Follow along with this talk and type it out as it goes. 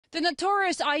The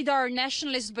notorious Ayдар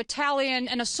nationalist battalion,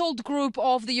 an assault group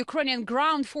of the Ukrainian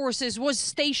ground forces, was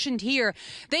stationed here.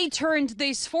 They turned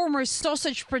this former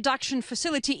sausage production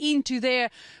facility into their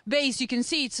base. You can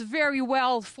see it's very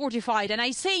well fortified. And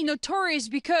I say notorious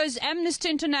because Amnesty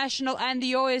International and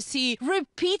the OSCE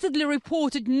repeatedly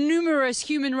reported numerous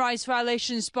human rights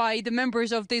violations by the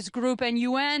members of this group, and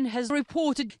UN has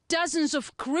reported dozens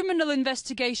of criminal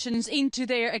investigations into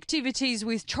their activities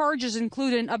with charges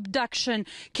including abduction,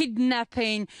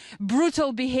 kidnapping,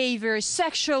 brutal behavior,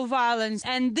 sexual violence.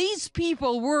 And these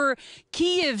people were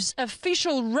Kiev's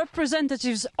official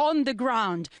representatives on the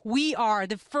ground. We are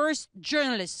the first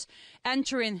journalists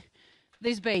entering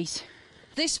this base.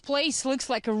 This place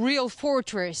looks like a real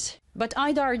fortress. But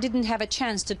Ayдар didn't have a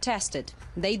chance to test it.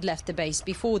 They'd left the base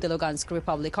before the Lugansk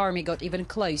Republic Army got even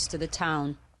close to the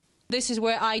town. This is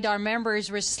where Ayдар members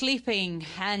were sleeping,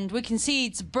 and we can see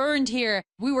it's burned here.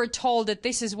 We were told that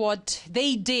this is what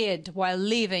they did while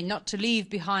leaving, not to leave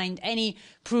behind any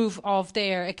proof of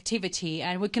their activity.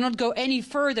 And we cannot go any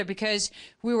further because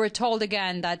we were told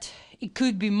again that it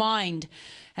could be mined.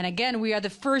 And again, we are the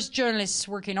first journalists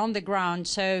working on the ground,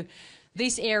 so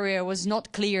this area was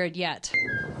not cleared yet.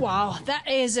 Wow, that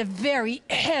is a very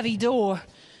heavy door.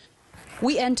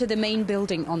 We enter the main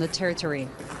building on the territory.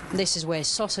 This is where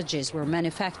sausages were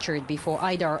manufactured before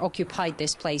Ayдар occupied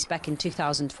this place back in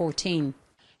 2014.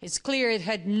 It's clear it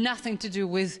had nothing to do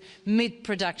with meat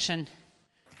production.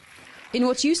 In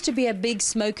what used to be a big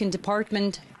smoking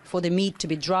department for the meat to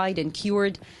be dried and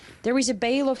cured, there is a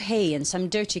bale of hay and some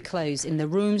dirty clothes in the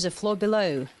rooms a floor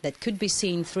below that could be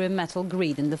seen through a metal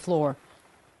grid in the floor.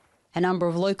 A number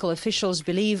of local officials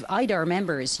believe Ayдар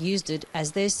members used it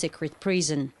as their secret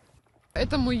prison.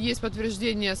 Этому есть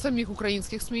подтверждение самих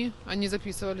украинских СМИ. Они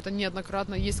записывали это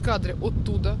неоднократно. Есть кадры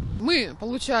оттуда. Мы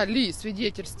получали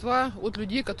свидетельства от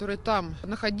людей, которые там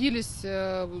находились.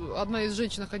 Одна из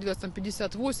женщин находилась там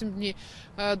 58 дней,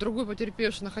 другой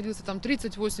потерпевший находился там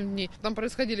 38 дней. Там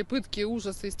происходили пытки,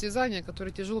 ужасы, истязания,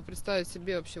 которые тяжело представить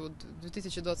себе вообще вот в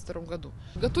 2022 году.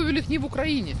 Готовили их не в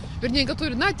Украине. Вернее,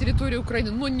 готовили на территории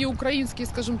Украины, но не украинские,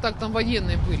 скажем так, там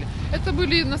военные были. Это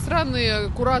были иностранные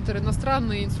кураторы,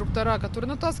 иностранные инструктора, которые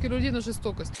натаскивали людей на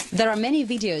жестокость. There are many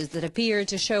videos that appear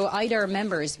to show Ayдар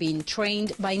members being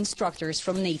trained by instructors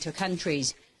from NATO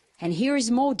countries. And here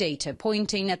is more data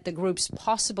pointing at the group's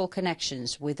possible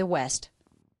connections with the West.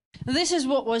 This is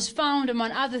what was found,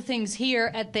 among other things, here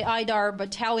at the Ayдар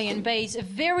battalion base, a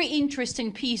very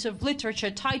interesting piece of literature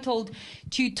titled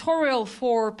Tutorial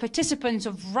for Participants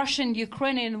of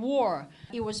Russian-Ukrainian War.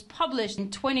 It was published in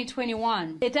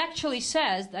 2021. It actually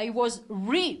says that it was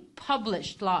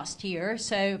republished last year,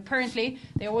 so apparently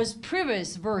there was a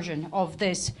previous version of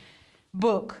this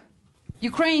book.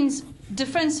 Ukraine's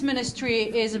defense ministry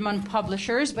is among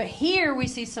publishers, but here we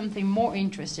see something more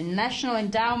interesting. National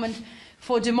Endowment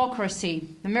for Democracy,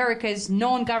 America's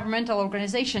non-governmental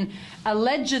organization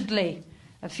allegedly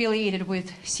affiliated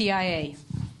with CIA.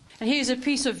 And here's a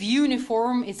piece of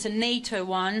uniform. It's a NATO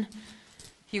one.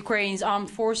 Ukraine's armed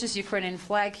forces, Ukrainian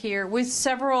flag here, with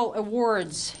several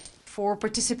awards for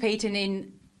participating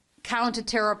in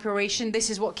counter-terror operation.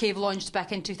 This is what Kiev launched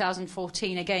back in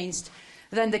 2014 against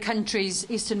then the country's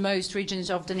easternmost regions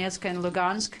of Donetsk and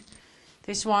Lugansk.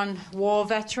 This one, war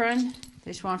veteran.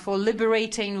 This one for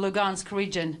liberating Lugansk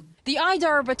region. The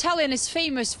Ayдар battalion is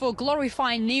famous for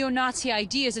glorifying neo-Nazi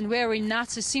ideas and wearing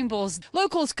Nazi symbols.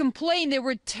 Locals complain they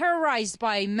were terrorized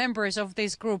by members of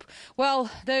this group. Well,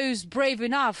 those brave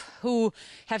enough who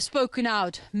have spoken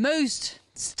out, most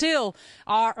still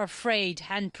are afraid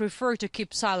and prefer to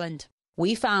keep silent.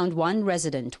 We found one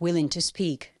resident willing to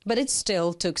speak, but it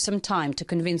still took some time to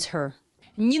convince her.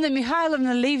 Nina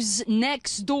Mikhailovna lives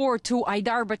next door to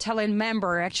Ayдар battalion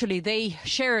member. Actually, they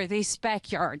share this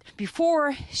backyard.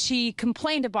 Before, she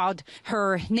complained about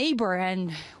her neighbor,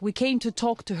 and we came to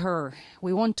talk to her.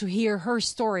 We want to hear her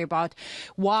story about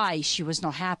why she was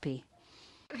not happy.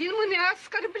 Він мене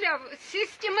оскорбляв,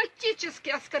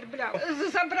 систематически оскорбляв.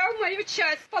 Забрав мою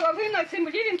часть, половина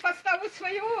землі, він поставив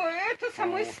свою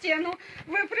саму стіну.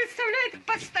 Ви представляєте,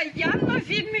 постоянно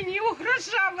він мені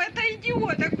угрожав, это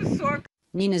ідіота кусок.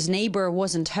 Nina's neighbor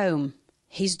wasn't home.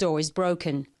 His door is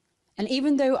broken. And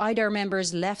even though Ayдар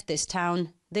members left this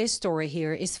town, their story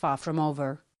here is far from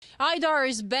over. Ayдар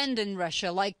is banned in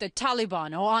Russia like the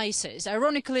Taliban or ISIS.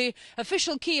 Ironically,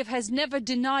 official Kiev has never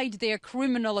denied their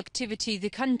criminal activity. The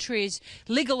country's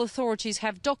legal authorities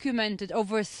have documented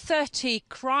over 30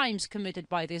 crimes committed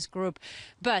by this group.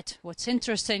 But what's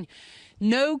interesting,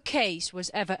 No case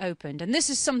was ever opened. And this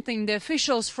is something the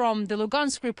officials from the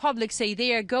Lugansk Republic say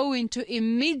they are going to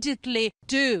immediately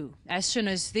do as soon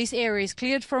as this area is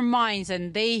cleared from mines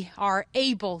and they are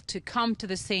able to come to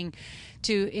the scene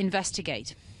to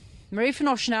investigate. Marie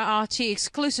Finoshna, RT,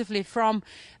 exclusively from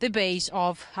the base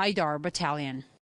of Ayдар Battalion.